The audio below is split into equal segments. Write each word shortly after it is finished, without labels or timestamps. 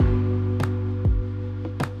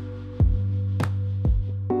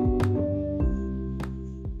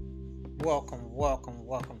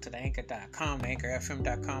welcome to the Anchor.com, the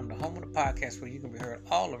AnchorFM.com, the home of the podcast where you can be heard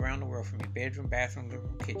all around the world from your bedroom, bathroom, living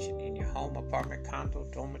room, kitchen, in your home, apartment, condo,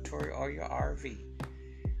 dormitory, or your RV,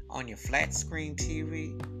 on your flat screen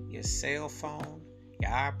TV, your cell phone, your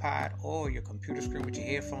iPod, or your computer screen with your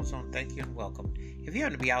headphones on. Thank you and welcome. If you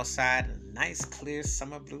happen to be outside in nice, clear,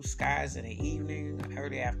 summer blue skies in the evening,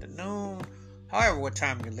 early afternoon, however what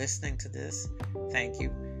time you're listening to this, thank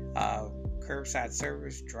you. Curbside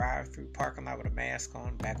service, drive-through, parking lot with a mask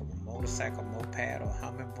on, back of a motorcycle, moped, or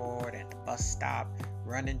hummingbird, at the bus stop,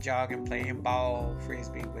 running, jogging, playing ball,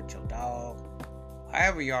 frisbee with your dog,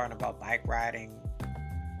 however you are and about, bike riding,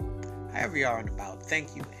 however you are and about,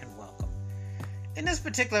 thank you and welcome. In this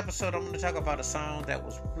particular episode, I'm going to talk about a song that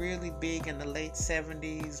was really big in the late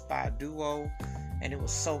 70s by a duo, and it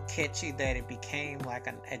was so catchy that it became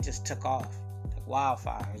it just took off like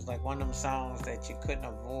wildfire. It's like one of them songs that you couldn't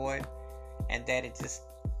avoid, and that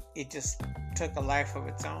it just took a life of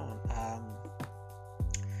its own.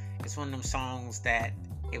 It's one of them songs that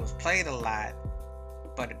it was played a lot,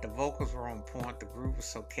 but the vocals were on point. The groove was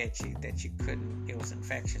so catchy that it was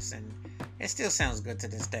infectious, and it still sounds good to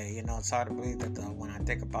this day. You know, it's hard to believe that when I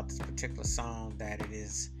think about this particular song that it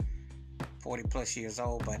is 40 plus years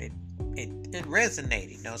old, but it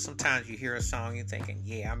resonated. You know, sometimes you hear a song, you're thinking,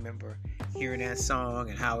 yeah, I remember hearing that song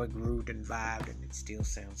and how it grooved and vibed, and it still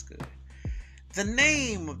sounds good. The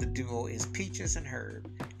name of the duo is Peaches and Herb,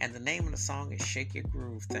 and the name of the song is Shake Your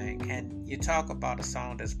Groove Thing. And you talk about a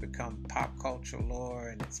song that's become pop culture lore,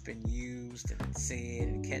 and it's been used and said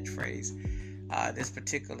and catchphrase. This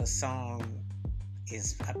particular song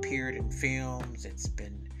is appeared in films. It's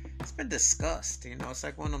been discussed. You know, it's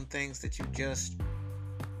like one of them things that you just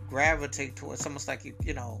gravitate towards. It's almost like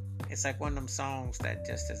it's like one of them songs that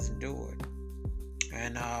just has endured.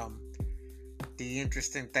 And the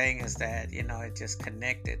interesting thing is that, it just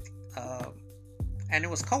connected. And it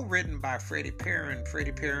was co-written by Freddie Perren.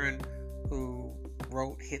 Freddie Perren, who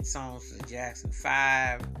wrote hit songs for the Jackson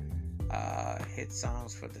 5, hit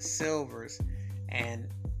songs for the Silvers, and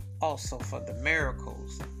also for the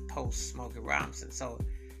Miracles, post Smokey Robinson. So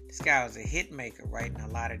this guy was a hit maker, writing a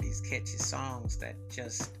lot of these catchy songs that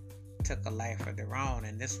just took a life of their own.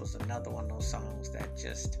 And this was another one of those songs that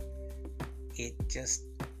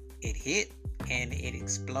it hit and it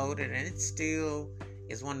exploded, and it still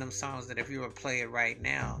is one of them songs that if you were to play it right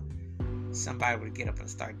now, somebody would get up and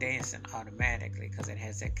start dancing automatically, because it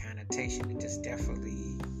has that connotation. It just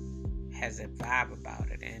definitely has that vibe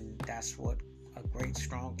about it, and that's what a great,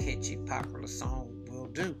 strong, catchy, popular song will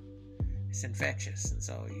do. It's infectious, and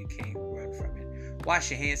so you can't run from it.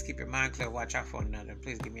 Wash your hands, keep your mind clear, watch out for one another, and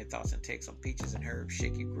please give me your thoughts and takes on Peaches and Herb,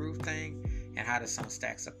 Shake Your Groove Thing, and how the song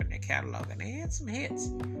stacks up in their catalog. And they had some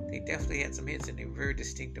hits. They definitely had some hits, and they were very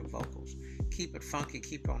distinctive vocals. Keep it funky,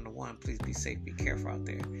 keep it on the one. Please be safe, be careful out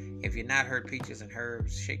there. If you've not heard Peaches and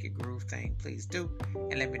Herb's Shake Your Groove Thing, please do,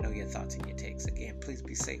 and let me know your thoughts and your takes. Again, please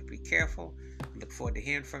be safe, be careful. I look forward to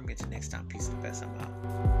hearing from you. Until next time, peace and the best. I'm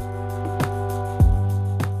out.